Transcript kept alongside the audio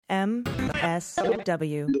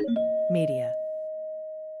MSW Media.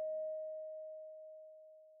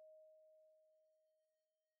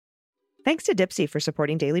 Thanks to Dipsea for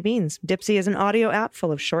supporting Daily Beans. Dipsea is an audio app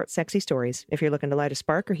full of short, sexy stories. If you're looking to light a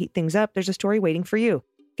spark or heat things up, there's a story waiting for you.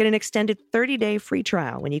 Get an extended 30-day free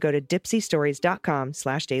trial when you go to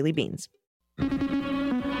dipseastories.com/dailybeans. News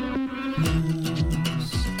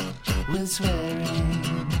with swearing.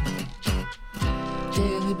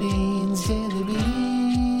 Daily Beans, Daily Beans.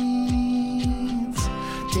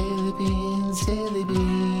 Daily Beans, Daily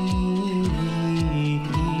Beans.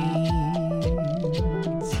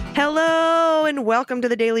 Hello and welcome to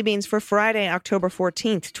the Daily Beans for Friday, October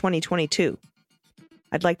 14th, 2022.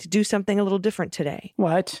 I'd like to do something a little different today.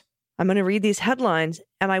 What? I'm going to read these headlines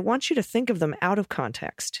and I want you to think of them out of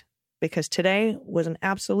context because today was an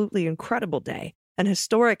absolutely incredible day, an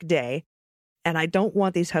historic day, and I don't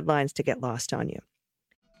want these headlines to get lost on you.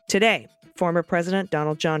 Today, former President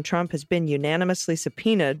Donald John Trump has been unanimously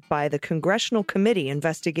subpoenaed by the Congressional Committee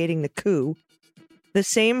investigating the coup. The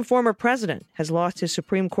same former president has lost his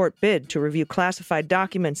Supreme Court bid to review classified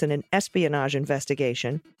documents in an espionage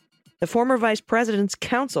investigation. The former vice president's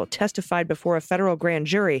counsel testified before a federal grand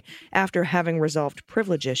jury after having resolved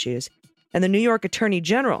privilege issues. And the New York Attorney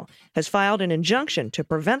General has filed an injunction to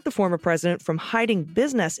prevent the former president from hiding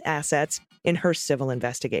business assets in her civil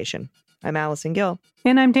investigation. I'm Allison Gill.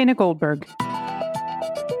 And I'm Dana Goldberg.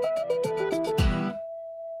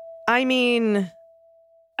 I mean...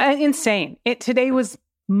 insane. Today was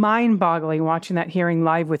mind-boggling watching that hearing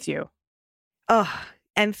live with you.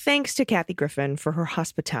 And thanks to Kathy Griffin for her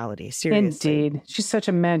hospitality. Seriously. Indeed. She's such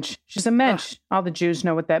a mensch. She's a mensch. All the Jews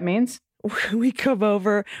know what that means. We come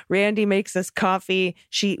over. Randy makes us coffee.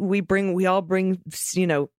 We all bring,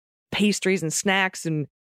 pastries and snacks and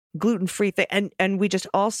gluten-free thing. And we just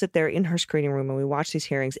all sit there in her screening room and we watch these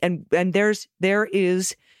hearings. And there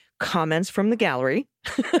is comments from the gallery.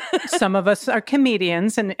 Some of us are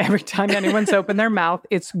comedians, and every time anyone's opened their mouth,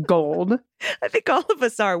 it's gold. I think all of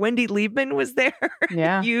us are. Wendy Liebman was there.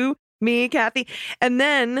 Yeah. You, me, Kathy. And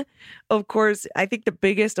then, of course, I think the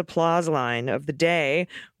biggest applause line of the day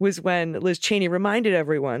was when Liz Cheney reminded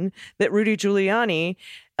everyone that Rudy Giuliani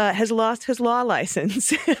has lost his law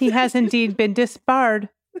license. He has indeed been disbarred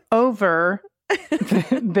over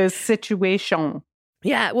this situation.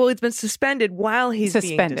 Yeah, well, it's been suspended while he's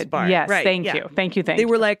being disbarred. Yes, right, thank you. They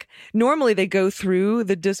were like, normally they go through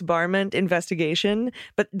the disbarment investigation,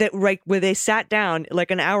 but where they sat down like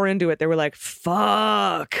an hour into it, they were like,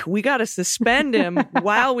 fuck, we got to suspend him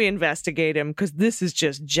while we investigate him because this is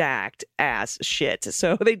just jacked ass shit.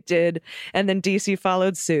 So they did, and then DC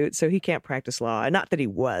followed suit, so he can't practice law. Not that he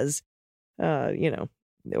was,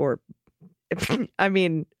 or... I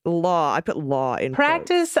mean, law. I put law in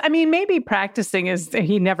practice. quotes. I mean, maybe practicing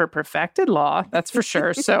he never perfected law. That's for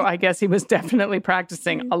sure. So I guess he was definitely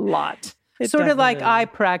practicing a lot. Sort of like I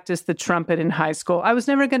practiced the trumpet in high school. I was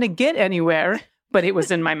never going to get anywhere, but it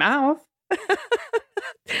was in my mouth.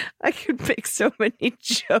 I could make so many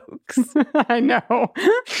jokes. I know.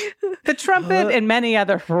 The trumpet and many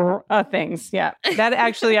other things. Yeah. That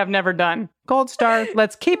actually I've never done. Gold star.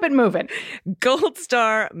 Let's keep it moving. Gold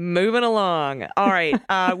star moving along. All right.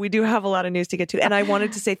 We do have a lot of news to get to. And I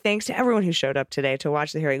wanted to say thanks to everyone who showed up today to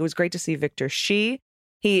watch the hearing. It was great to see Victor Shi.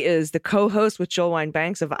 He is the co-host with Joel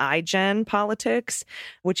Wine-Banks of iGen Politics,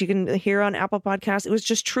 which you can hear on Apple Podcasts. It was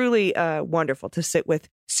just truly wonderful to sit with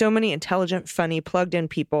so many intelligent, funny, plugged-in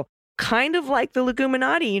people, kind of like the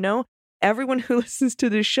Leguminati, Everyone who listens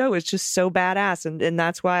to this show is just so badass, and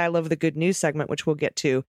that's why I love the good news segment, which we'll get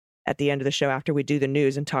to at the end of the show after we do the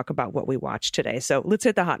news and talk about what we watched today. So let's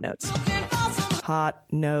hit the hot notes. Hot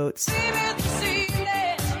notes.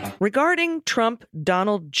 Regarding Trump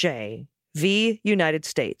Donald J. v. United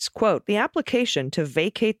States, quote, the application to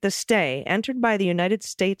vacate the stay entered by the United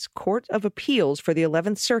States Court of Appeals for the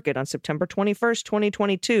 11th Circuit on September 21st,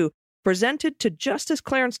 2022, presented to Justice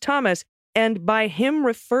Clarence Thomas and by him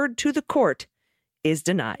referred to the court, is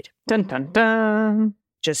denied. Dun, dun, dun.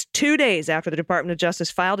 Just 2 days after the Department of Justice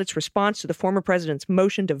filed its response to the former president's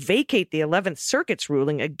motion to vacate the 11th Circuit's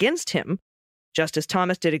ruling against him, Justice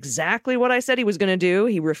Thomas did exactly what I said he was going to do.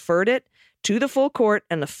 He referred it to the full court,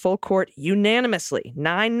 and the full court unanimously,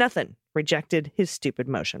 9-0, rejected his stupid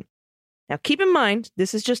motion. Now, keep in mind,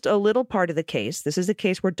 this is just a little part of the case. This is the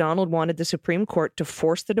case where Donald wanted the Supreme Court to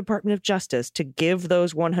force the Department of Justice to give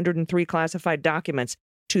those 103 classified documents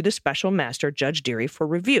to the special master, Judge Dearie, for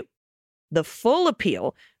review. The full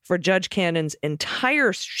appeal for Judge Cannon's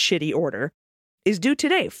entire shitty order is due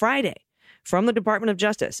today, Friday, from the Department of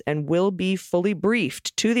Justice, and will be fully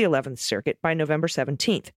briefed to the 11th Circuit by November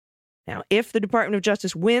 17th. Now, if the Department of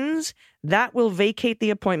Justice wins, that will vacate the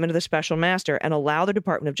appointment of the special master and allow the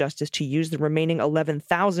Department of Justice to use the remaining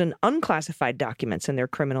 11,000 unclassified documents in their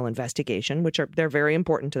criminal investigation, they're very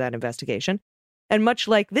important to that investigation. And much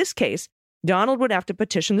like this case, Donald would have to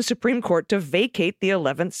petition the Supreme Court to vacate the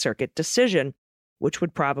 11th Circuit decision, which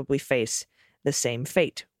would probably face the same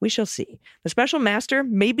fate. We shall see. The special master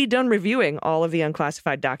may be done reviewing all of the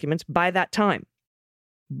unclassified documents by that time.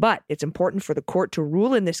 But it's important for the court to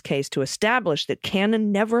rule in this case to establish that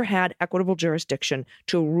Cannon never had equitable jurisdiction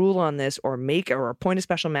to rule on this or make or appoint a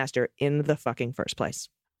special master in the fucking first place.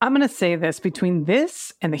 I'm going to say this, between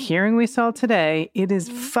this and the hearing we saw today, it is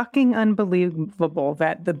fucking unbelievable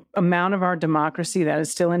that the amount of our democracy that is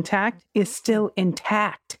still intact is still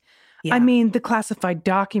intact. Yeah. I mean, the classified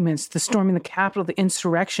documents, the storming the Capitol, the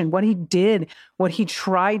insurrection, what he did, what he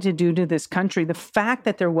tried to do to this country, the fact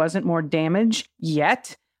that there wasn't more damage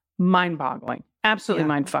yet, mind-boggling. Absolutely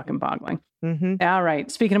mind-fucking-boggling. Mm-hmm. All right.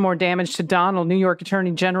 Speaking of more damage to Donald, New York Attorney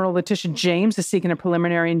General Letitia James is seeking a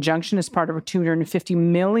preliminary injunction as part of a $250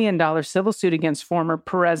 million civil suit against former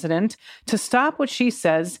president to stop what she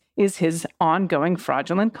says is his ongoing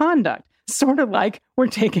fraudulent conduct. Sort of like we're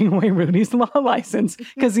taking away Rudy's law license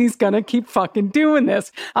because he's going to keep fucking doing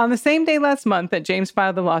this. On the same day last month that James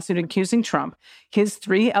filed the lawsuit accusing Trump, his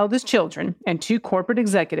 3 eldest children, and 2 corporate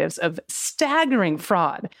executives of staggering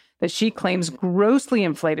fraud that she claims grossly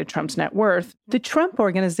inflated Trump's net worth, the Trump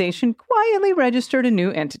Organization quietly registered a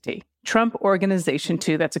new entity. Trump Organization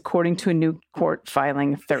 2, that's according to a new court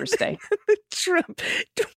filing Thursday. Trump.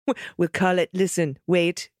 We'll call it, listen,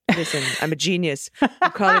 I'm a genius.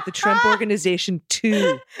 We'll call it the Trump Organization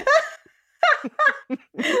 2.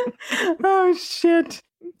 Oh, shit.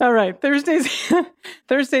 All right.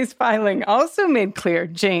 Thursday's filing also made clear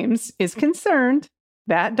James is concerned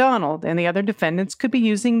that Donald and the other defendants could be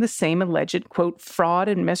using the same alleged, quote, fraud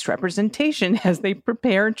and misrepresentation as they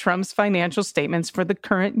prepare Trump's financial statements for the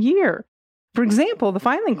current year. For example, the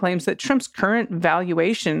filing claims that Trump's current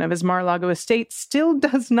valuation of his Mar-a-Lago estate still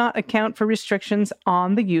does not account for restrictions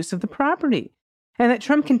on the use of the property, and that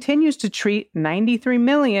Trump continues to treat $93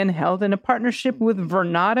 million held in a partnership with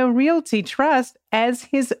Vornado Realty Trust as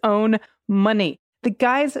his own money. The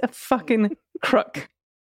guy's a fucking crook.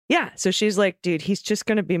 Yeah, so she's like, dude, he's just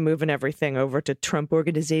going to be moving everything over to Trump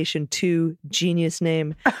Organization 2, genius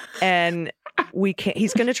name, and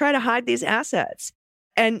he's going to try to hide these assets.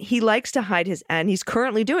 And he likes to hide and he's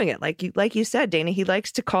currently doing it. Like you said, Dana, he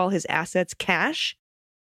likes to call his assets cash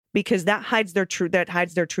because that hides their true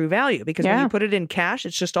value. Because when you put it in cash,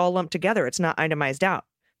 it's just all lumped together. It's not itemized out.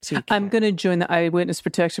 So I'm going to join the Eyewitness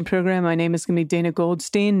Protection Program. My name is going to be Dana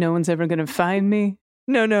Goldstein. No one's ever going to find me.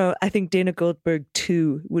 No. I think Dana Goldberg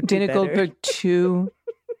 2 would be better. Dana Goldberg 2.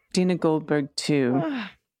 Dana Goldberg 2.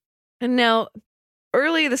 And now,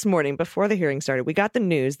 early this morning, before the hearing started, we got the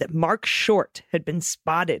news that Mark Short had been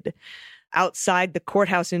spotted outside the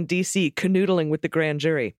courthouse in D.C. canoodling with the grand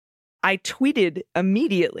jury. I tweeted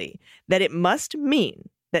immediately that it must mean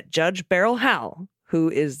that Judge Beryl Howell, who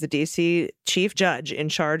is the D.C. chief judge in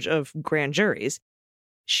charge of grand juries,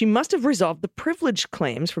 she must have resolved the privilege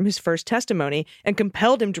claims from his first testimony and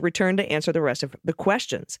compelled him to return to answer the rest of the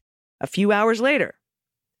questions. A few hours later,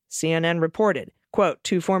 CNN reported, quote,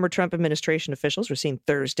 2 former Trump administration officials were seen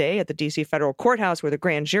Thursday at the D.C. federal courthouse where the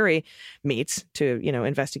grand jury meets to,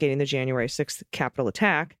 investigating the January 6th Capitol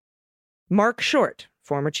attack. Mark Short,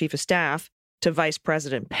 former chief of staff to Vice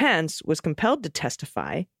President Pence, was compelled to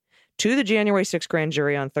testify to the January 6th grand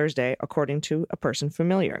jury on Thursday, according to a person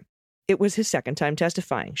familiar. It was his second time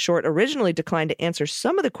testifying. Short originally declined to answer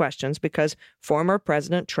some of the questions because former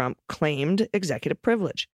President Trump claimed executive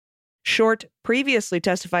privilege. Short previously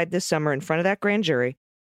testified this summer in front of that grand jury.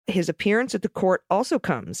 His appearance at the court also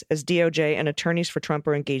comes as DOJ and attorneys for Trump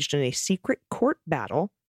are engaged in a secret court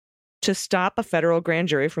battle to stop a federal grand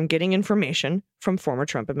jury from getting information from former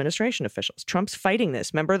Trump administration officials. Trump's fighting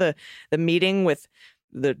this. Remember the meeting with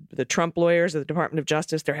the Trump lawyers at the Department of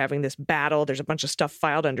Justice? They're having this battle. There's a bunch of stuff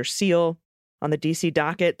filed under seal on the D.C.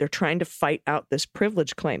 docket. They're trying to fight out this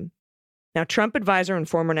privilege claim. Now, Trump advisor and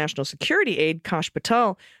former national security aide Kash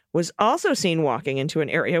Patel was also seen walking into an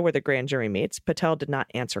area where the grand jury meets. Patel did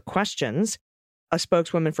not answer questions. A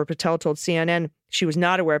spokeswoman for Patel told CNN she was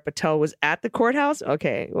not aware Patel was at the courthouse.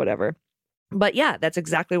 Okay, whatever. But yeah, that's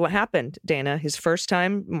exactly what happened, Dana. His first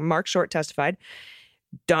time, Mark Short testified.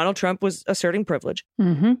 Donald Trump was asserting privilege.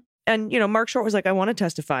 Mm-hmm. And, Mark Short was like, I want to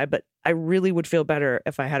testify, but I really would feel better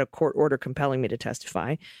if I had a court order compelling me to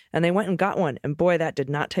testify. And they went and got one. And boy, that did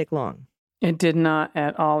not take long. It did not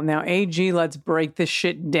at all. Now, AG, let's break this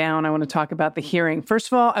shit down. I want to talk about the hearing. First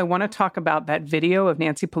of all, I want to talk about that video of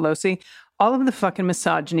Nancy Pelosi all of the fucking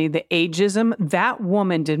misogyny, the ageism. That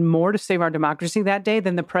woman did more to save our democracy that day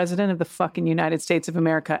than the president of the fucking United States of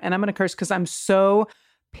America. And I'm going to curse because I'm so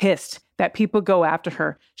pissed that people go after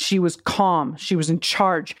her. She was calm. She was in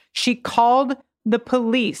charge. She called the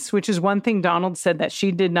police, which is one thing Donald said that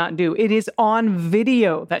she did not do. It is on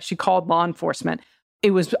video that she called law enforcement.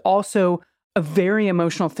 It was also a very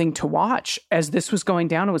emotional thing to watch as this was going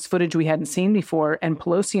down. It was footage we hadn't seen before. And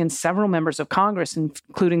Pelosi and several members of Congress,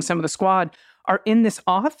 including some of the squad, are in this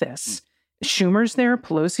office. Schumer's there,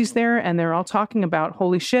 Pelosi's there, and they're all talking about,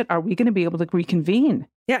 holy shit, are we going to be able to reconvene?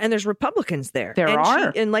 Yeah, and there's Republicans there. There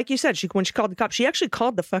are. And like you said, when she called the cops, she actually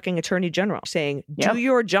called the fucking attorney general saying, do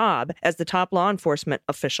your job as the top law enforcement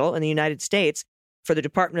official in the United States for the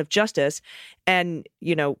Department of Justice and,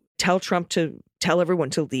 tell Trump to tell everyone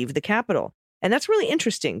to leave the Capitol. And that's really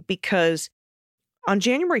interesting because on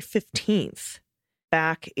January 15th,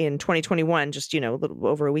 back in 2021, just, a little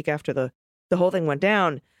over a week after the whole thing went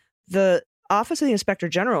down, the Office of the Inspector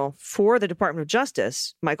General for the Department of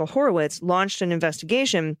Justice, Michael Horowitz, launched an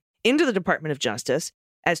investigation into the Department of Justice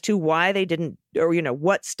as to why they didn't, or,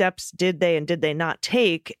 what steps did they and did they not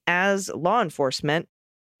take as law enforcement,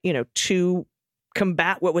 to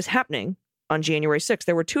combat what was happening on January 6th.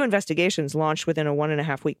 There were 2 investigations launched within a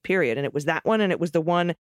 1.5 week period. And it was that one. And it was the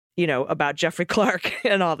one, about Jeffrey Clark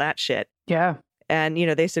and all that shit. Yeah. And,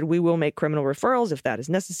 they said, we will make criminal referrals if that is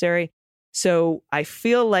necessary. So I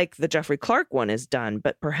feel like the Jeffrey Clark one is done,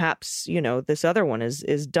 but perhaps, this other one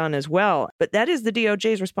is done as well. But that is the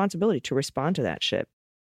DOJ's responsibility to respond to that shit.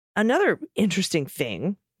 Another interesting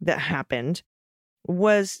thing that happened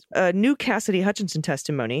was a new Cassidy Hutchinson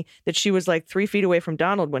testimony that she was like 3 feet away from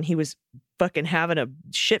Donald when he was fucking having a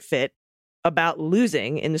shit fit about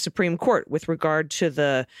losing in the Supreme Court with regard to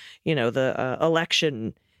the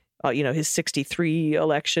election, his 63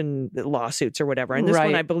 election lawsuits or whatever. And this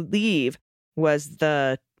one, I believe, was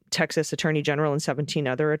the Texas Attorney General and 17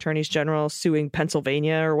 other attorneys general suing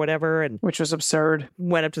Pennsylvania or whatever. And which was absurd.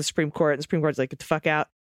 Went up to the Supreme Court and the Supreme Court's like, get the fuck out.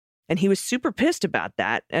 And he was super pissed about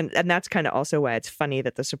that. And that's kind of also why it's funny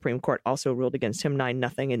that the Supreme Court also ruled against him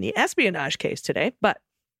 9-0 in the espionage case today. But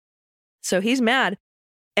so he's mad.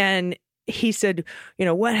 And he said,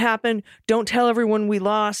 what happened? Don't tell everyone we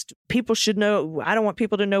lost. People should know. I don't want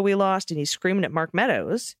people to know we lost. And he's screaming at Mark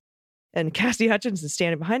Meadows. And Cassidy Hutchinson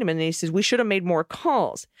standing behind him. And he says, we should have made more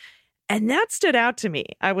calls. And that stood out to me.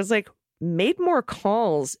 I was like, made more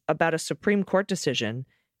calls about a Supreme Court decision?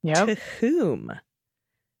 To whom?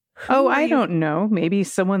 I don't know. Maybe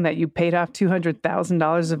someone that you paid off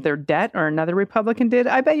 $200,000 of their debt, or another Republican did.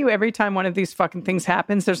 I bet you every time one of these fucking things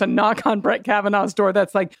happens, there's a knock on Brett Kavanaugh's door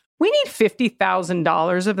that's like, we need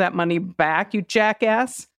 $50,000 of that money back, you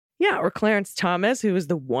jackass. Yeah, or Clarence Thomas, who was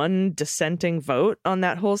the one dissenting vote on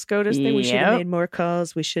that whole SCOTUS thing. We should have made more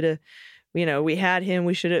calls. We should have, we had him.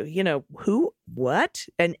 We should have, who, what?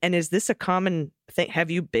 And is this a common thing?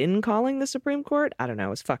 Have you been calling the Supreme Court? I don't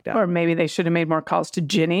know. It's fucked up. Or maybe they should have made more calls to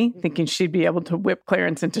Ginny, thinking she'd be able to whip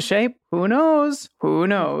Clarence into shape. Who knows? Who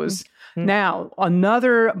knows? Mm-hmm. Now,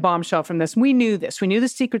 another bombshell from this. We knew this. We knew the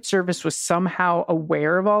Secret Service was somehow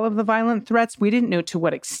aware of all of the violent threats. We didn't know to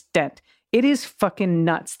what extent. It is fucking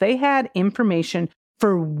nuts. They had information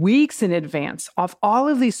for weeks in advance of all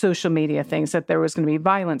of these social media things, that there was going to be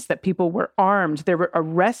violence, that people were armed. There were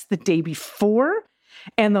arrests the day before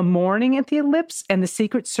and the morning at the Ellipse, and the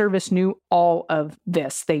Secret Service knew all of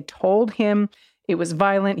this. They told him it was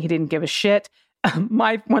violent. He didn't give a shit.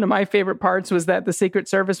 One of my favorite parts was that the Secret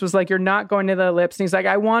Service was like, you're not going to the Ellipse. And he's like,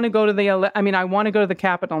 I want to go to the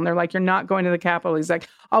Capitol. And they're like, you're not going to the Capitol. He's like,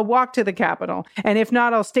 I'll walk to the Capitol. And if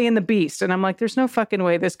not, I'll stay in the Beast. And I'm like, there's no fucking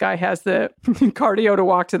way this guy has the cardio to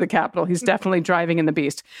walk to the Capitol. He's definitely driving in the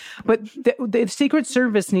Beast. But the Secret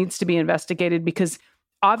Service needs to be investigated because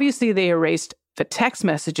obviously they erased the text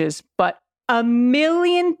messages, but 1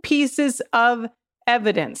 million pieces of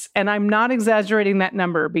evidence, and I'm not exaggerating that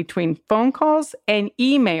number, between phone calls and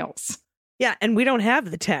emails. Yeah, and we don't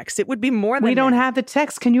have the text. It would be more than we don't have the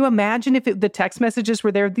text. Can you imagine if the text messages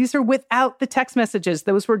were there? These are without the text messages.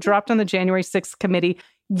 Those were dropped on the January 6th committee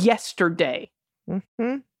yesterday.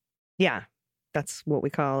 Mm-hmm. Yeah, that's what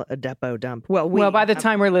we call a depot dump. Well, by the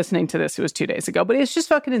time we're listening to this, it was 2 days ago. But it's just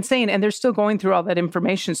fucking insane, and they're still going through all that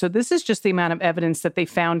information. So this is just the amount of evidence that they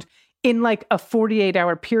found in like a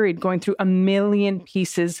 48-hour period, going through 1 million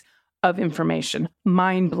pieces of information.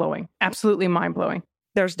 Mind-blowing. Absolutely mind-blowing.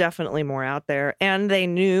 There's definitely more out there. And they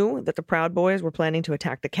knew that the Proud Boys were planning to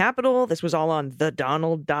attack the Capitol. This was all on the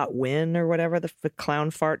Donald.win or whatever, the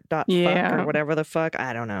clownfart.fuck or whatever the fuck.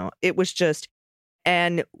 I don't know. It was just...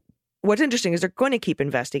 And what's interesting is they're going to keep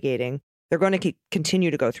investigating. They're going to continue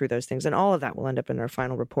to go through those things. And all of that will end up in their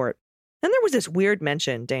final report. And there was this weird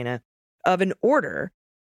mention, Dana, of an order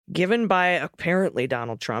given by apparently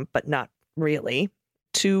Donald Trump, but not really,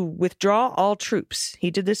 to withdraw all troops.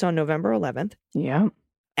 He did this on November 11th. Yeah.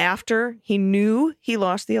 After he knew he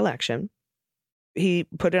lost the election, he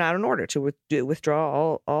put out an order to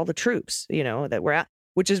withdraw all the troops, that were out,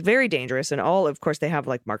 which is very dangerous. And of course, they have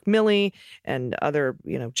like Mark Milley and other,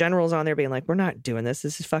 generals on there being like, we're not doing this.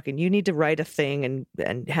 This is fucking, you need to write a thing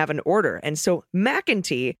and have an order. And so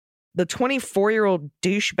McEntee, the 24-year-old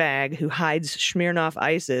douchebag who hides Smirnoff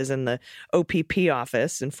ices in the OPP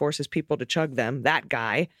office and forces people to chug them, that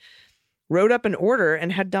guy, wrote up an order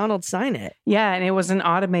and had Donald sign it. Yeah, and it wasn't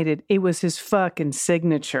automated. It was his fucking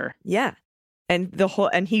signature. Yeah.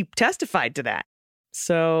 And he testified to that.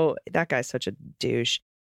 So that guy's such a douche.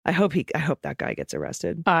 I hope that guy gets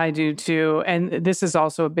arrested. I do too. And this is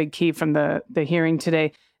also a big key from the hearing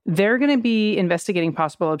today. They're going to be investigating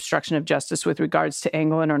possible obstruction of justice with regards to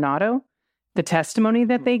Engel and Ornato, the testimony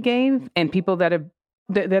that they gave, and people that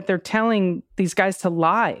they're telling these guys to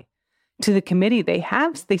lie to the committee.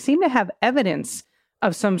 They seem to have evidence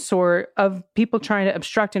of some sort of people trying to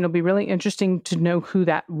obstruct, and it'll be really interesting to know who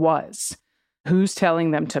that was. Who's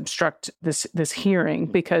telling them to obstruct this hearing,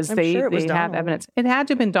 because they have evidence. It had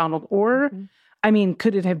to have been Donald, or, I mean,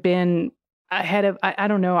 could it have been a head of, I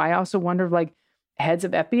don't know. I also wonder, like, heads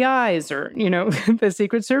of FBI's or, the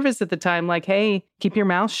Secret Service at the time, like, hey, keep your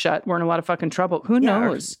mouth shut. We're in a lot of fucking trouble. Who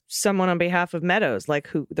knows? Someone on behalf of Meadows, like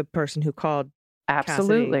the person who called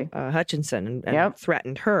absolutely Cassidy, Hutchinson and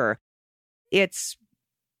threatened her.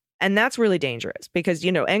 And that's really dangerous because,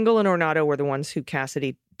 Engel and Ornato were the ones who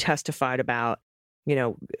Cassidy testified about,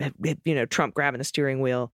 Trump grabbing the steering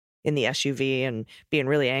wheel in the SUV and being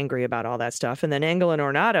really angry about all that stuff. And then Engel and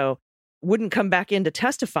Ornato wouldn't come back in to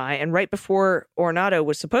testify. And right before Ornato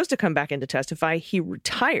was supposed to come back in to testify, he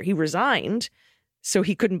resigned. So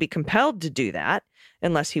he couldn't be compelled to do that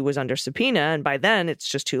unless he was under subpoena. And by then it's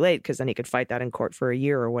just too late because then he could fight that in court for a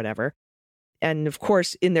year or whatever. And of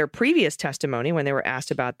course, in their previous testimony, when they were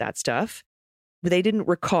asked about that stuff, they didn't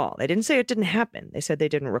recall. They didn't say it didn't happen. They said they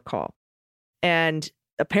didn't recall. And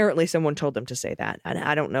apparently someone told them to say that. And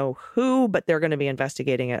I don't know who, but they're going to be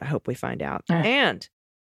investigating it. I hope we find out. And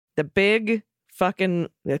the big fucking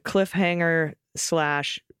cliffhanger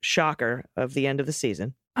 / shocker of the end of the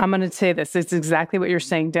season. I'm going to say this. It's exactly what you're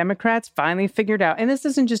saying. Democrats finally figured out, and this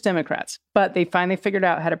isn't just Democrats, but they finally figured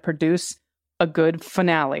out how to produce a good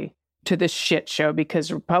finale to this shit show,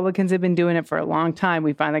 because Republicans have been doing it for a long time.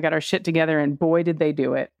 We finally got our shit together, and boy, did they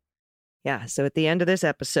do it. Yeah. So at the end of this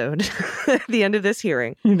episode, at the end of this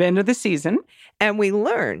hearing, the end of the season, and we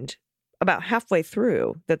learned about halfway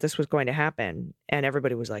through that this was going to happen, and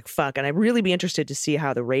everybody was like, fuck. And I'd really be interested to see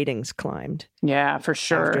how the ratings climbed. Yeah, for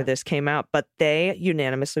sure. After this came out. But they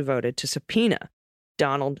unanimously voted to subpoena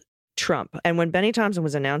Donald Trump. And when Benny Thompson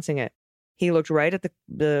was announcing it, he looked right at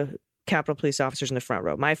the Capitol Police officers in the front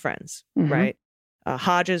row, my friends, right?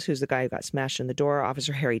 Hodges, who's the guy who got smashed in the door,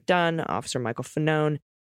 Officer Harry Dunn, Officer Michael Fanone,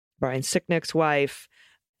 Brian Sicknick's wife,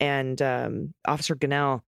 and Officer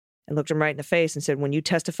Gunnell, and looked him right in the face and said, when you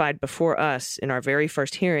testified before us in our very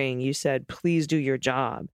first hearing, you said, please do your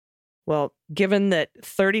job. Well, given that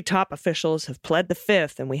 30 top officials have pled the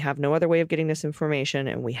fifth and we have no other way of getting this information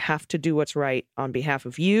and we have to do what's right on behalf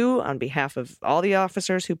of you, on behalf of all the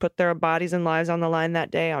officers who put their bodies and lives on the line that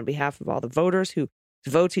day, on behalf of all the voters whose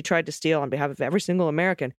votes he tried to steal, on behalf of every single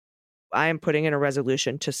American, I am putting in a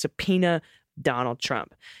resolution to subpoena Donald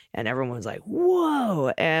Trump. And everyone was like,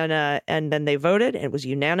 whoa. And then they voted and it was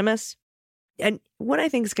unanimous. And what I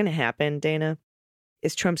think is going to happen, Dana,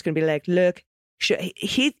 is Trump's going to be like, look,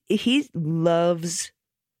 he loves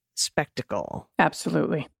spectacle.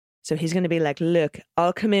 Absolutely. So he's going to be like, look,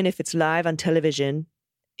 I'll come in if it's live on television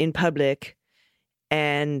in public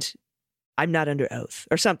and I'm not under oath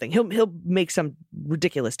or something. He'll make some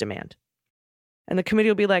ridiculous demand. And the committee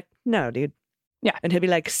will be like, no, dude. Yeah. And he'll be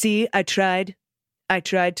like, see, I tried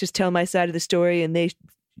to tell my side of the story and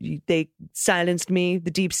they silenced me, the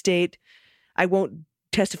deep state. I won't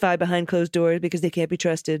testify behind closed doors because they can't be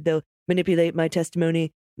trusted. They'll manipulate my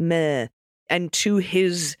testimony. Meh. And to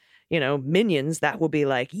his, minions, that will be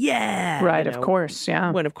like, yeah. Right, of course, yeah.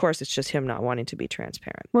 When, of course, it's just him not wanting to be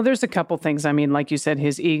transparent. Well, there's a couple things. I mean, like you said,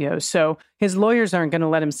 his ego. So his lawyers aren't going to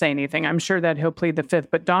let him say anything. I'm sure that he'll plead the fifth.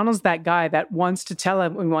 But Donald's that guy that wants to tell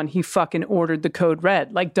everyone he fucking ordered the code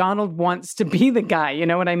red. Like, Donald wants to be the guy. You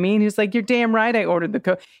know what I mean? He's like, you're damn right I ordered the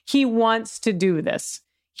code. He wants to do this.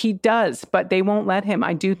 He does, but they won't let him.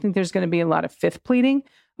 I do think there's going to be a lot of fifth pleading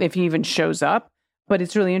if he even shows up. But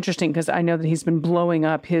it's really interesting because I know that he's been blowing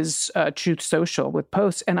up his Truth Social with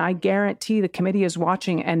posts. And I guarantee the committee is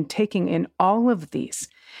watching and taking in all of these.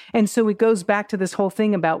 And so it goes back to this whole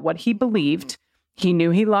thing about what he believed. He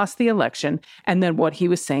knew he lost the election, and then what he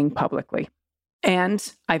was saying publicly.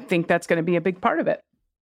 And I think that's going to be a big part of it.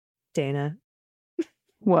 Dana,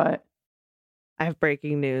 What? I have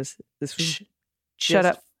breaking news. This was Shut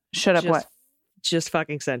up. Shut up. What? Just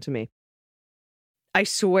fucking sent to me. I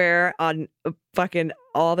swear on fucking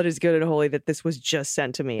all that is good and holy that this was just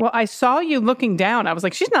sent to me. Well, I saw you looking down. I was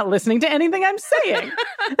like, she's not listening to anything I'm saying.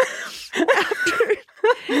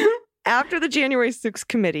 After the January 6th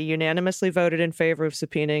committee unanimously voted in favor of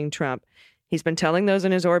subpoenaing Trump, he's been telling those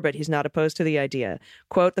in his orbit he's not opposed to the idea.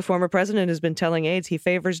 Quote, the former president has been telling aides he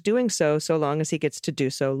favors doing so long as he gets to do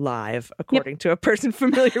so live, according to a person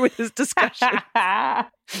familiar with his discussion.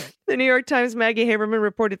 The New York Times' Maggie Haberman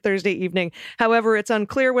reported Thursday evening. However, it's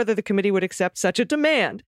unclear whether the committee would accept such a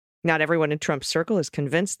demand. Not everyone in Trump's circle is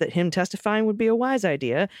convinced that him testifying would be a wise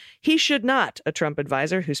idea. He should not, a Trump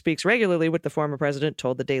advisor who speaks regularly with the former president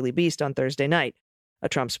told the Daily Beast on Thursday night. A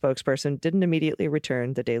Trump spokesperson didn't immediately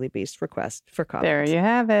return the Daily Beast request for comment. There you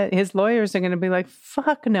have it. His lawyers are going to be like,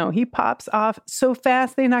 fuck no. He pops off so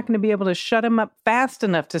fast, they're not going to be able to shut him up fast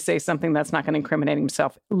enough to say something that's not going to incriminate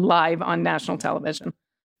himself live on national television.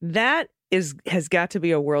 That has got to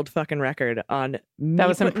be a world fucking record on me that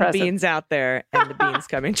was putting impressive. beans out there and the beans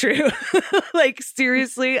coming true. Like,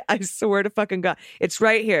 seriously, I swear to fucking God. It's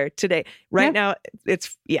right here today. Right now,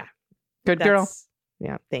 it's, Good girl.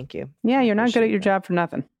 Yeah, thank you. Yeah, you're not good Appreciate at your that. job for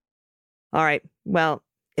nothing. All right. Well,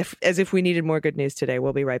 as if we needed more good news today,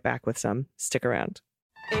 we'll be right back with some. Stick around.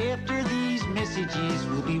 After these messages,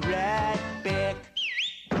 we'll be right back.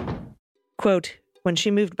 Quote, when she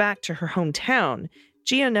moved back to her hometown,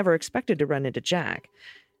 Gia never expected to run into Jack.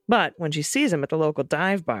 But when she sees him at the local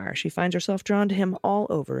dive bar, she finds herself drawn to him all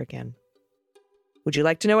over again. Would you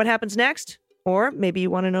like to know what happens next? Or maybe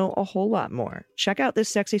you want to know a whole lot more. Check out this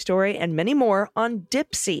sexy story and many more on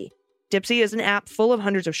Dipsea. Dipsea is an app full of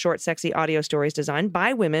hundreds of short, sexy audio stories designed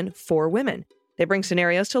by women for women. They bring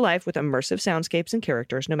scenarios to life with immersive soundscapes and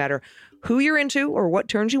characters. No matter who you're into or what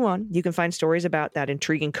turns you on, you can find stories about that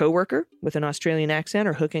intriguing coworker with an Australian accent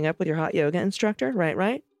or hooking up with your hot yoga instructor.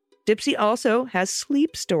 Right? Dipsea also has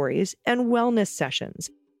sleep stories and wellness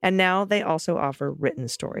sessions. And now they also offer written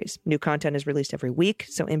stories. New content is released every week,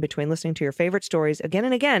 so in between listening to your favorite stories again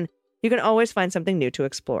and again, you can always find something new to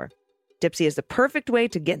explore. Dipsea is the perfect way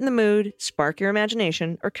to get in the mood, spark your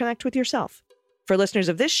imagination, or connect with yourself. For listeners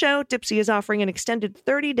of this show, Dipsea is offering an extended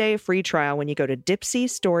 30-day free trial when you go to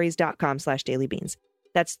dipseastories.com/dailybeans.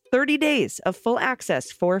 That's 30 days of full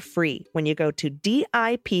access for free when you go to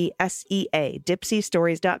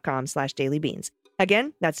dipseastories.com/dailybeans.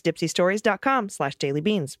 Again, that's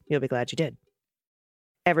dipseastories.com/dailybeans. You'll be glad you did.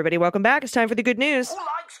 Everybody, welcome back. It's time for the good news. Who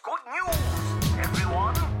likes good news,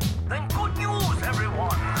 everyone? Then good news,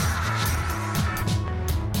 everyone.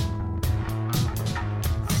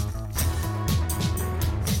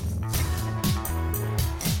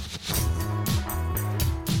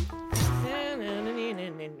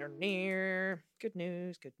 Good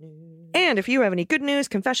news, good news. And if you have any good news,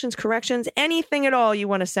 confessions, corrections, anything at all you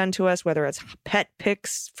want to send to us, whether it's pet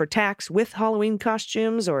pics for tax with Halloween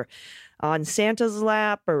costumes or on Santa's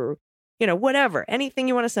lap or, whatever, anything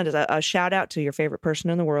you want to send us, a shout out to your favorite person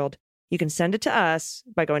in the world, you can send it to us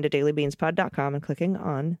by going to dailybeanspod.com and clicking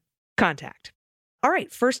on contact. All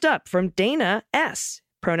right, first up from Dana S.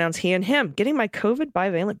 Pronouns he and him. Getting my COVID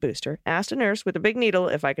bivalent booster. Asked a nurse with a big needle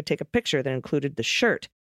if I could take a picture that included the shirt.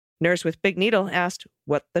 Nurse with big needle asked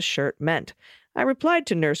what the shirt meant. I replied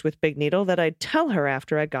to nurse with big needle that I'd tell her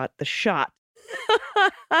after I got the shot.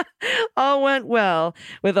 All went well,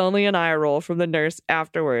 with only an eye roll from the nurse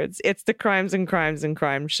afterwards. It's the Crimes and Crimes and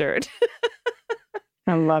Crime shirt.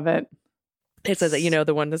 I love it. It says that,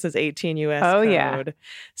 the one that says 18 U.S. Code,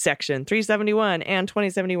 Section 371 and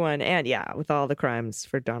 2071. And with all the crimes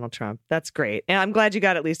for Donald Trump. That's great. And I'm glad you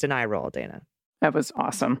got at least an eye roll, Dana. That was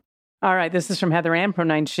awesome. All right, this is from Heather Ann,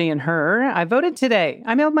 pronouns she and her. I voted today.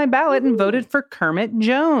 I mailed my ballot and voted for Kermit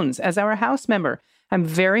Jones as our House member. I'm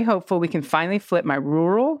very hopeful we can finally flip my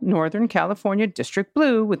rural Northern California district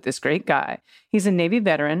blue with this great guy. He's a Navy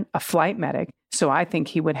veteran, a flight medic, so I think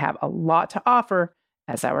he would have a lot to offer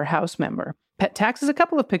as our House member. Pet Tax is a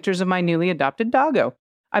couple of pictures of my newly adopted doggo.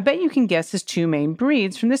 I bet you can guess his two main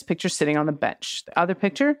breeds from this picture sitting on the bench. The other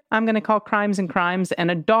picture, I'm going to call Crimes and Crimes and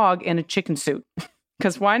a dog in a chicken suit.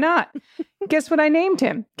 Because why not? Guess what I named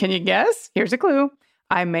him? Can you guess? Here's a clue.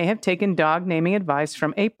 I may have taken dog naming advice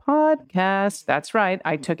from a podcast. That's right.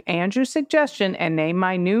 I took Andrew's suggestion and named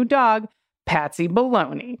my new dog Patsy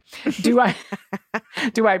Baloney. Do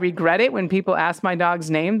I regret it when people ask my dog's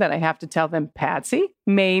name that I have to tell them Patsy?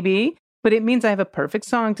 Maybe. but it means I have a perfect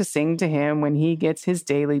song to sing to him when he gets his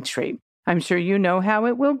daily treat. I'm sure you know how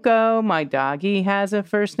it will go. My doggy has a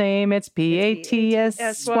first name, it's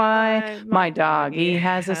P-A-T-S-Y. My doggy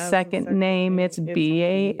has a second name, it's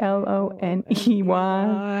B-A-L-O-N-E-Y.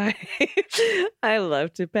 I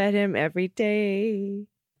love to pet him every day.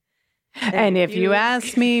 And if you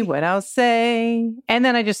ask me what I'll say, and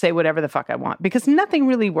then I just say whatever the fuck I want, because nothing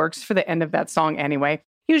really works for the end of that song anyway.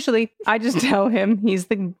 Usually, I just tell him he's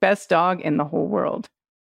the best dog in the whole world.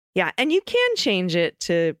 Yeah, and you can change it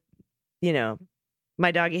to, you know,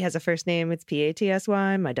 my doggy has a first name, it's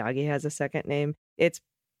P-A-T-S-Y. My doggy has a second name, it's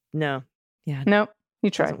no. Yeah. No, you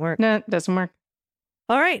tried. Doesn't work. No, it doesn't work.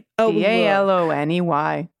 All right. Oh,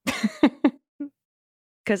 B-A-L-O-N-E-Y.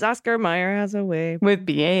 Because Oscar Mayer has a way. With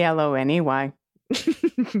B-A-L-O-N-E-Y.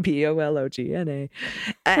 B-O-L-O-G-N-A.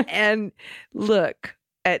 And look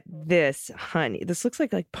at this, honey. This looks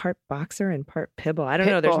like part boxer and part pibble. I don't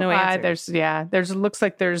know. There's no answer. Looks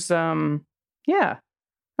like there's, I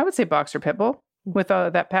would say boxer pibble with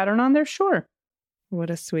that pattern on there. Sure.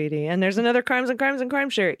 What a sweetie. And there's another Crimes and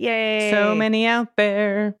Crime shirt. Yay. So many out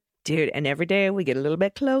there. Dude, and every day we get a little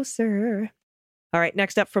bit closer. All right,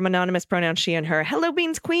 next up from anonymous, pronoun she and her. Hello,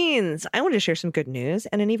 Beans Queens. I want to share some good news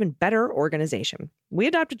and an even better organization. We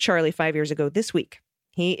adopted Charlie 5 years ago this week.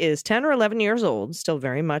 He is 10 or 11 years old, still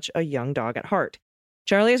very much a young dog at heart.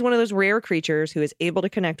 Charlie is one of those rare creatures who is able to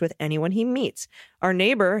connect with anyone he meets. Our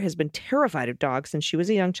neighbor has been terrified of dogs since she was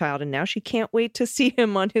a young child, and now she can't wait to see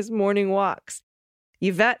him on his morning walks.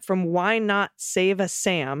 Yvette from Why Not Save a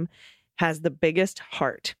Sam has the biggest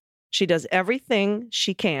heart. She does everything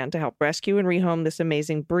she can to help rescue and rehome this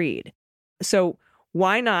amazing breed. So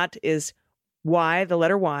Why Not is why, the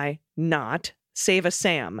letter Y, not, save a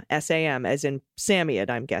Sam, S-A-M, as in Samiad,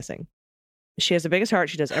 I'm guessing. She has the biggest heart.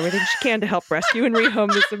 She does everything she can to help rescue and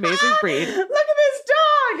rehome this amazing breed. Look at this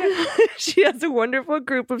dog! She has a wonderful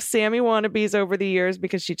group of Sammy wannabes over the years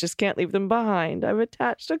because she just can't leave them behind. I've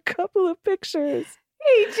attached a couple of pictures.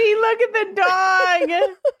 H.E., look at the dog!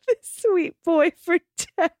 This sweet boy for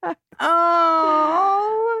Dad.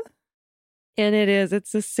 Oh. And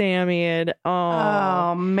it's a Samiad.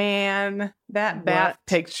 Oh, man. That bat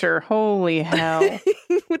picture. Holy hell.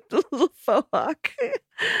 With the little faux hawk.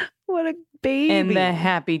 What a baby. And the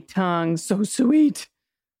happy tongue. So sweet.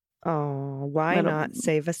 Oh, why not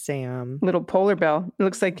save a Sam? Little polar bear. It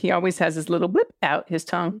looks like he always has his little blip out his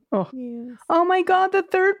tongue. Oh, yes. Oh my God, the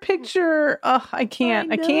third picture. Oh, I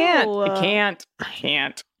can't.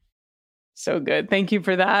 So good. Thank you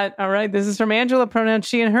for that. All right. This is from Angela, pronoun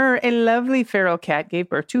she and her. A lovely feral cat gave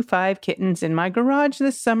birth to 5 kittens in my garage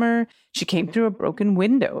this summer. She came through a broken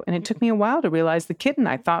window, and it took me a while to realize the kitten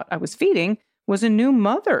I thought I was feeding was a new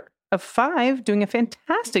mother of 5 doing a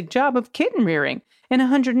fantastic job of kitten rearing in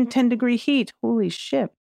 110-degree heat. Holy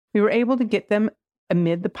shit. We were able to get them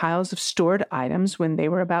amid the piles of stored items when they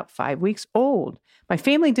were about 5 weeks old. My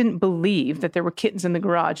family didn't believe that there were kittens in the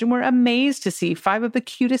garage and were amazed to see 5 of the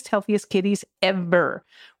cutest, healthiest kitties ever.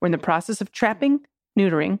 We're in the process of trapping,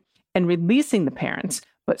 neutering, and releasing the parents,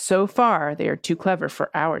 but so far they are too clever for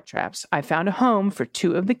our traps. I found a home for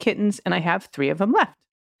 2 of the kittens and I have 3 of them left.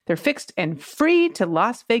 They're fixed and free to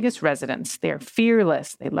Las Vegas residents. They're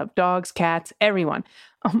fearless. They love dogs, cats, everyone.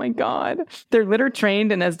 Oh my God. They're litter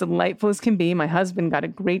trained and as delightful as can be. My husband got a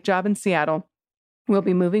great job in Seattle. We'll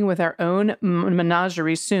be moving with our own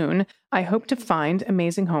menagerie soon. I hope to find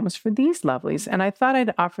amazing homes for these lovelies, and I thought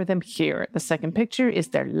I'd offer them here. The second picture is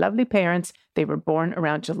their lovely parents. They were born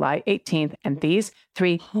around July 18th, and these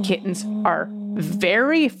 3 kittens are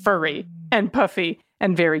very furry and puffy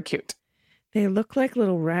and very cute. They look like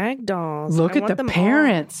little rag dolls. Look at the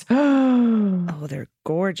parents. Oh, they're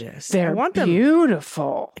gorgeous. They're I want them.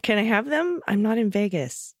 Beautiful. Can I have them? I'm not in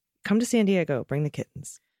Vegas. Come to San Diego. Bring the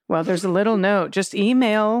kittens. Well, there's a little note. Just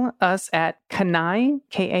email us at Kanai,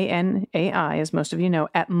 K-A-N-A-I, as most of you know,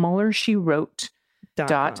 at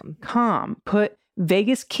mullershewrote.com. Put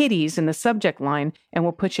Vegas Kitties in the subject line, and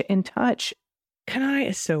we'll put you in touch. Kanai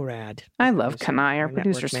is so rad. I love Kanai. Our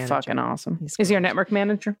producer's fucking awesome. Is he our network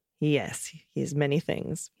manager? Yes, he's many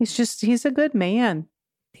things. He's a good man.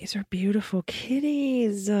 These are beautiful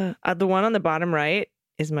kitties. The one on the bottom right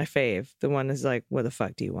is my fave. The one is like, what the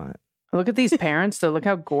fuck do you want? Look at these parents, though. Look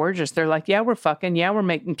how gorgeous. They're like, yeah, we're fucking. Yeah, we're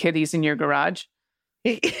making kitties in your garage.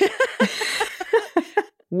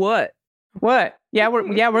 What? Yeah, we're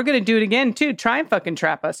going to do it again, too. Try and fucking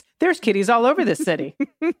trap us. There's kitties all over this city.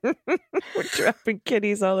 We're trapping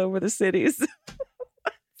kitties all over the cities.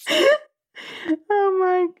 Oh,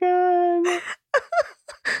 my God.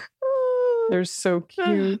 They're so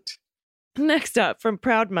cute. Next up, from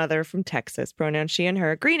Proud Mother from Texas, pronoun she and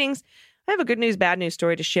her. Greetings. I have a good news, bad news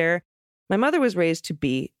story to share. My mother was raised to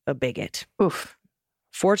be a bigot. Oof.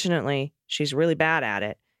 Fortunately, she's really bad at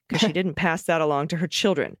it because she didn't pass that along to her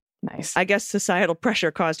children. Nice. I guess societal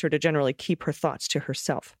pressure caused her to generally keep her thoughts to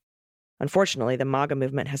herself. Unfortunately, the MAGA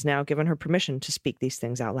movement has now given her permission to speak these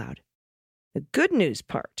things out loud. The good news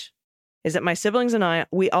part is that my siblings and I,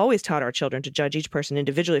 we always taught our children to judge each person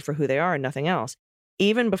individually for who they are and nothing else,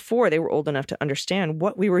 even before they were old enough to understand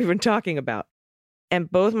what we were even talking about.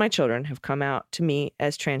 And both my children have come out to me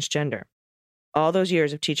as transgender. All those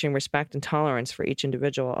years of teaching respect and tolerance for each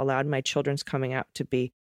individual allowed my children's coming out to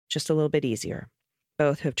be just a little bit easier.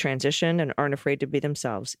 Both have transitioned and aren't afraid to be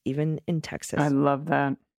themselves, even in Texas. I love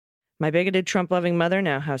that. My bigoted Trump-loving mother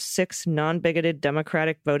now has 6 non-bigoted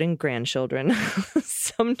Democratic voting grandchildren.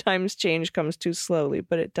 Sometimes change comes too slowly,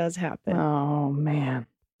 but it does happen. Oh, man.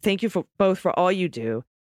 Thank you for both for all you do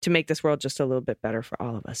to make this world just a little bit better for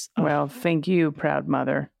all of us. Oh, Well, thank you, proud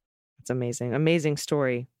mother. it's amazing. Amazing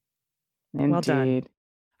story. Indeed. Well done.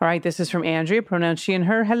 All right, this is from Andrea, pronouns she and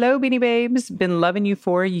her. Hello, Beanie Babes. Been loving you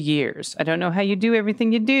for years. I don't know how you do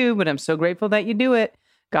everything you do, but I'm so grateful that you do it.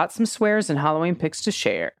 Got some swears and Halloween pics to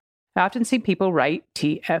share. I often see people write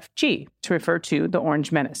TFG to refer to the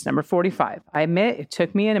Orange Menace, number 45. I admit it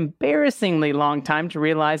took me an embarrassingly long time to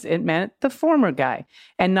realize it meant the former guy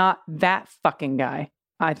and not that fucking guy.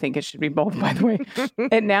 I think it should be both, by the way.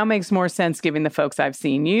 It now makes more sense given the folks I've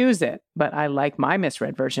seen use it, but I like my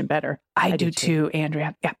misread version better. I do too,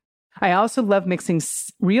 Andrea. Yeah. I also love mixing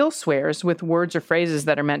real swears with words or phrases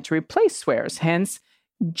that are meant to replace swears. Hence,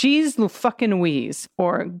 geez fucking wheeze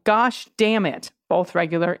or gosh damn it, both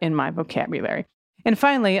regular in my vocabulary. And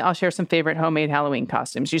finally, I'll share some favorite homemade Halloween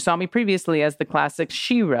costumes. You saw me previously as the classic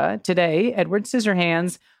She-Ra. Today, Edward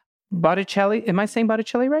Scissorhands, Botticelli. Am I saying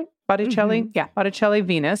Botticelli right? Botticelli? Mm-hmm. Yeah, Botticelli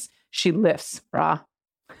Venus. She lifts, brah.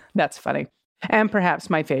 That's funny. And perhaps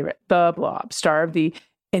my favorite, The Blob, star of the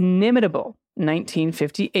inimitable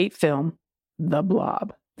 1958 film, The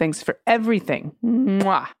Blob. Thanks for everything.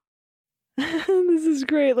 Mwah. This is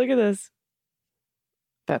great. Look at this.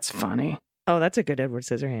 That's funny. Oh, that's a good Edward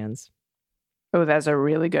Scissorhands. Oh, that's a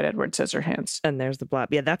really good Edward Scissorhands. And there's The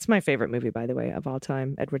Blob. Yeah, that's my favorite movie, by the way, of all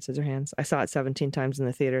time, Edward Scissorhands. I saw it 17 times in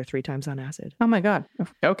the theater, 3 times on acid. Oh, my God.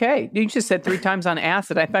 Okay. You just said 3 times on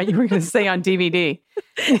acid. I thought you were going to say on DVD.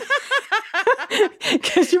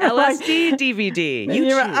 Because you were LSD,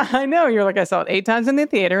 DVD. I know. You're like, I saw it 8 times in the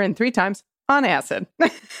theater and 3 times on acid.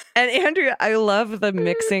 And Andrea, I love the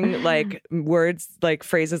mixing like words, like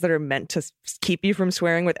phrases that are meant to keep you from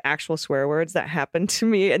swearing with actual swear words. That happened to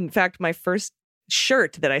me. In fact, my first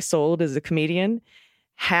shirt that I sold as a comedian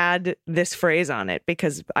had this phrase on it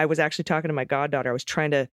because I was actually talking to my goddaughter. I was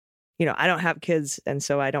trying to, I don't have kids, and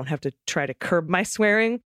so I don't have to try to curb my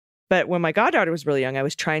swearing. But when my goddaughter was really young, I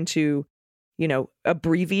was trying to,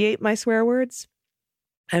 abbreviate my swear words.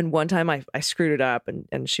 And one time I screwed it up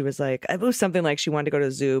and she was like, it was something like she wanted to go to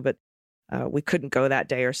the zoo, but we couldn't go that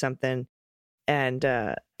day or something. And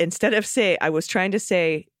instead of I was trying to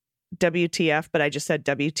say WTF, but I just said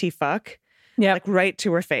WT fuck. Yeah. Like right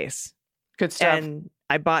to her face. Good stuff. And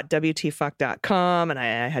I bought WTfuck.com and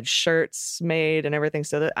I had shirts made and everything.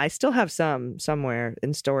 So that I still have some somewhere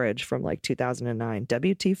in storage from like 2009.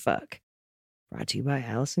 WT fuck. Brought to you by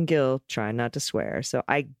Allison Gill, trying not to swear. So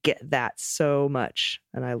I get that so much.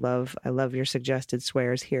 And I love your suggested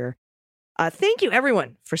swears here. Thank you,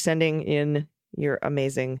 everyone, for sending in your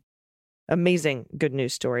amazing good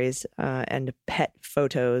news stories and pet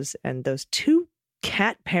photos. And those 2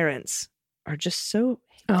 cat parents are just so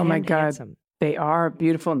oh my God. Handsome. They are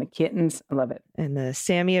beautiful. And the kittens, I love it. And the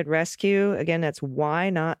Sammy at Rescue, again, that's Why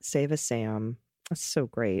Not Save a Sam. That's so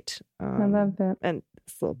great. I love that. And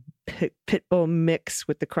this little pit bull mix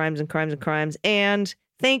with the crimes. And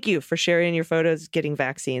thank you for sharing your photos getting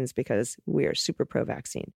vaccines because we are super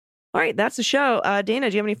pro-vaccine. All right, that's the show. Dana,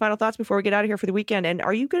 do you have any final thoughts before we get out of here for the weekend? And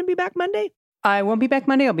are you going to be back Monday? I won't be back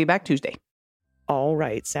Monday. I'll be back Tuesday. All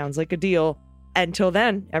right, sounds like a deal. Until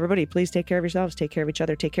then, everybody, please take care of yourselves, take care of each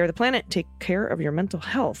other, take care of the planet, take care of your mental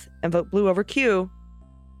health, and vote blue over Q.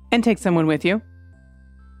 And take someone with you.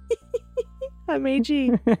 I'm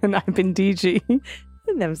AG. And I've been DG.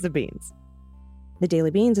 And them's the beans. The Daily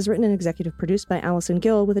Beans is written and executive produced by Allison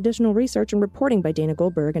Gill with additional research and reporting by Dana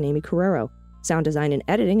Goldberg and Amy Carrero. Sound design and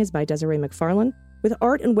editing is by Desiree McFarlane, with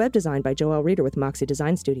art and web design by Joelle Reeder with Moxie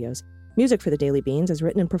Design Studios. Music for The Daily Beans is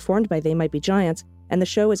written and performed by They Might Be Giants, and the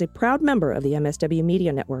show is a proud member of the MSW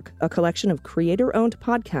Media Network, a collection of creator-owned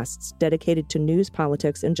podcasts dedicated to news,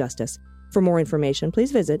 politics, and justice. For more information,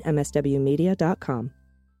 please visit mswmedia.com.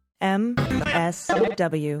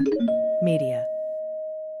 MSW Media.